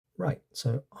Right,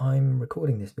 so I'm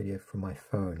recording this video from my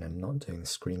phone and not doing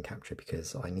screen capture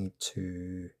because I need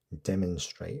to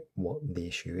demonstrate what the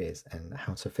issue is and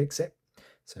how to fix it.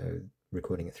 So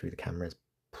recording it through the camera is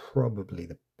probably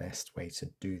the best way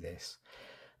to do this.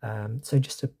 So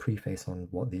just a preface on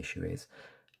what the issue is.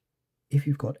 If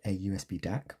you've got a USB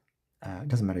DAC, it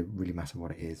doesn't really matter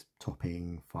what it is,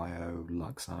 topping, FiO,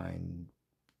 Luxine,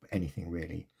 anything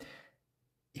really.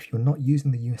 If you're not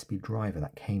using the USB driver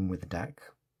that came with the DAC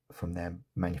from their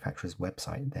manufacturer's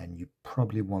website, then you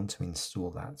probably want to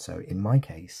install that. So in my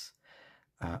case,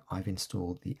 I've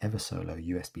installed the Eversolo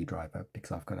USB driver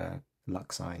because I've got a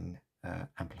Luxine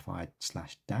amplified /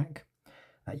 DAC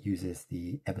that uses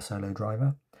the Eversolo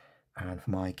driver. And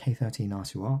for my K13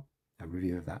 R2R, a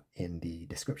review of that in the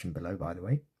description below, by the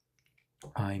way,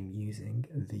 I'm using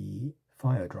the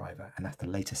FiO driver, and that's the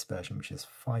latest version, which is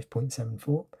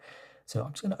 5.74. So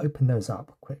I'm just going to open those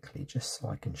up quickly just so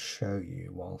I can show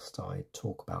you whilst I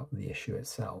talk about the issue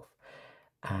itself,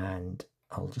 and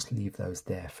I'll just leave those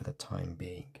there for the time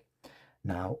being.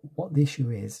 Now, what the issue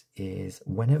is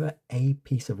whenever a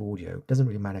piece of audio, doesn't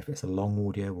really matter if it's a long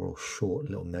audio or a short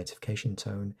little notification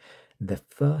tone, the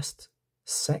first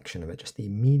section of it, just the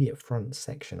immediate front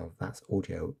section of that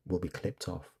audio, will be clipped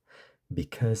off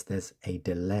because there's a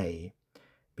delay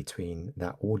between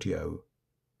that audio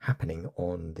happening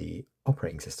on the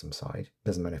operating system side.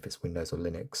 Doesn't matter if it's Windows or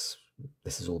Linux,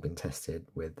 this has all been tested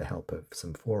with the help of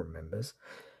some forum members.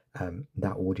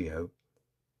 That audio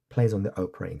plays on the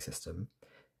operating system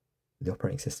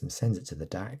sends it to the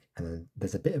DAC, and then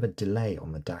there's a bit of a delay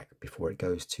on the DAC before it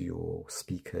goes to your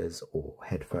speakers or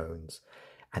headphones,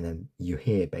 and then you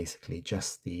hear basically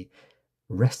just the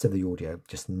rest of the audio,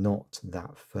 just not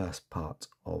that first part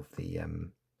of the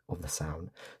sound.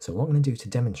 So what I'm going to do to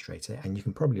demonstrate it, and you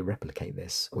can probably replicate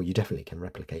this, or you definitely can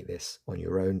replicate this on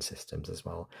your own systems as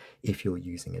well if you're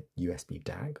using a USB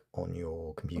DAC on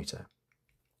your computer.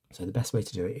 So the best way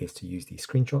to do it is to use the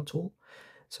screenshot tool.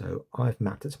 So I've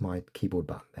mapped it to my keyboard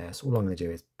button there. So all I'm going to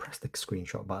do is press the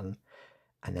screenshot button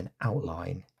and then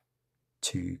outline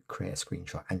to create a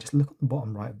screenshot, and just look at the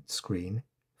bottom right of the screen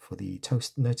for the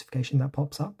toast notification that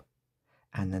pops up,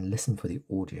 and then listen for the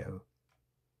audio.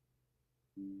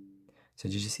 So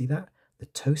did you see that? The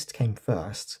toast came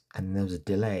first, and there was a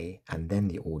delay, and then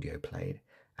the audio played,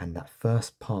 and that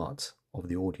first part of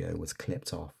the audio was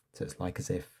clipped off. So it's like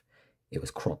as if it was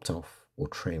cropped off or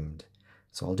trimmed.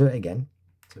 So I'll do it again.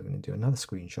 So we're going to do another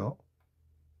screenshot,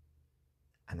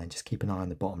 and then just keep an eye on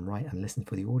the bottom right and listen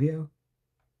for the audio.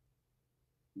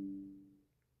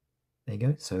 There you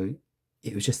go. So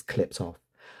it was just clipped off.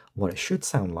 What it should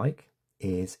sound like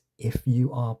is if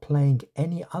you are playing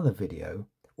any other video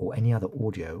or any other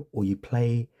audio, or you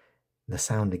play the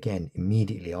sound again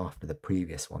immediately after the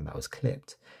previous one that was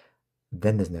clipped,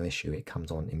 then there's no issue, it comes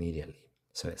on immediately.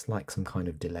 So it's like some kind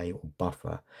of delay or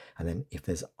buffer, and then if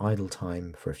there's idle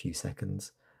time for a few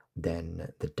seconds,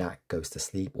 then the DAC goes to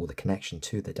sleep, or the connection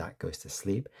to the DAC goes to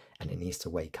sleep, and it needs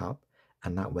to wake up,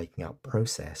 and that waking up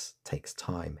process takes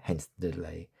time, hence the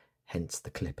delay, hence the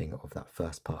clipping of that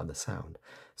first part of the sound.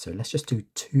 So let's just do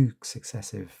 2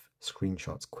 successive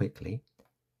screenshots quickly.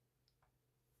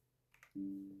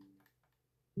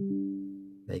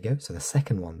 There you go. So the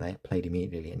second one there played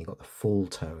immediately, and you got the full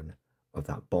tone of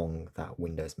that bong that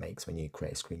Windows makes when you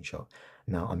create a screenshot.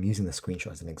 Now I'm using the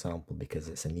screenshot as an example because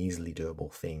it's an easily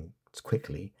doable thing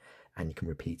quickly, and you can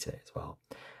repeat it as well.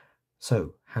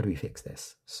 So how do we fix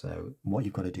this? So what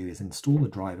you've got to do is install the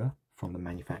driver from the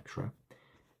manufacturer,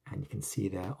 and you can see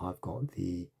there I've got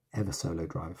the Eversolo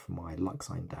driver for my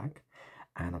Luxine DAC,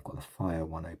 and I've got the FiO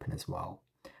one open as well.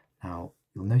 Now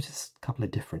you'll notice a couple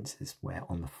of differences where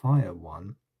on the FiO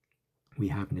one we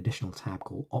have an additional tab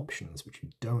called Options, which we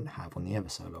don't have on the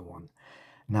Eversolo one.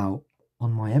 Now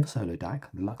on my Eversolo DAC,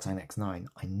 the Luxine X9,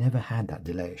 I never had that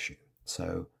delay issue.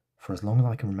 So for as long as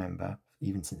I can remember,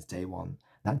 even since day one,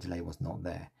 that delay was not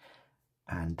there.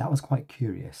 And that was quite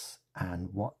curious. And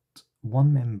what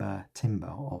one member, Timber,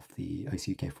 of the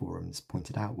OCUK forums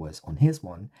pointed out was on his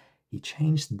one, he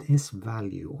changed this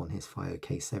value on his FiO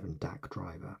K7 DAC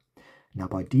driver. Now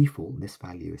by default, this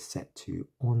value is set to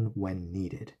on when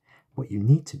needed. What you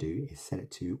need to do is set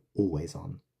it to always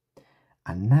on.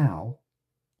 And now,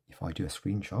 if I do a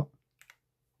screenshot,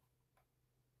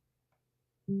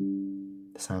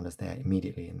 the sound is there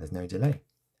immediately and there's no delay.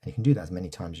 And you can do that as many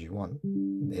times as you want.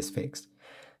 It's fixed.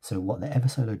 So what the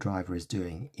Eversolo driver is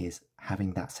doing is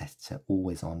having that set to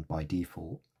always on by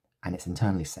default, and it's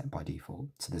internally set by default.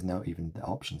 So there's no even the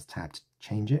options tab to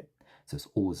change it. So it's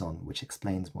always on, which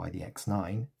explains why the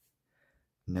X9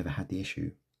 never had the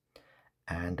issue.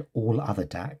 And all other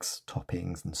DACs,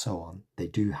 toppings and so on, they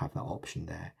do have that option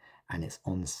there, and it's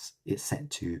set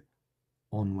to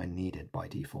on when needed by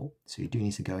default. So you do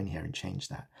need to go in here and change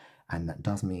that. And that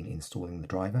does mean installing the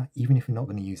driver. Even if you're not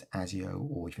going to use ASIO,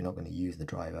 or if you're not going to use the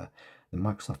driver, the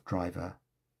Microsoft driver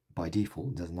by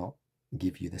default does not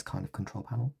give you this kind of control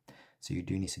panel. So you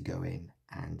do need to go in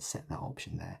and set that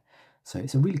option there. So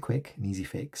it's a really quick and easy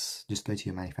fix. Just go to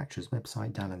your manufacturer's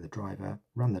website, download the driver,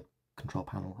 run the control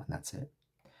panel, and that's it.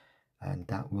 And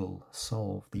that will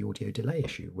solve the audio delay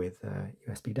issue with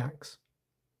USB DACs.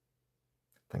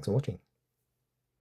 Thanks for watching.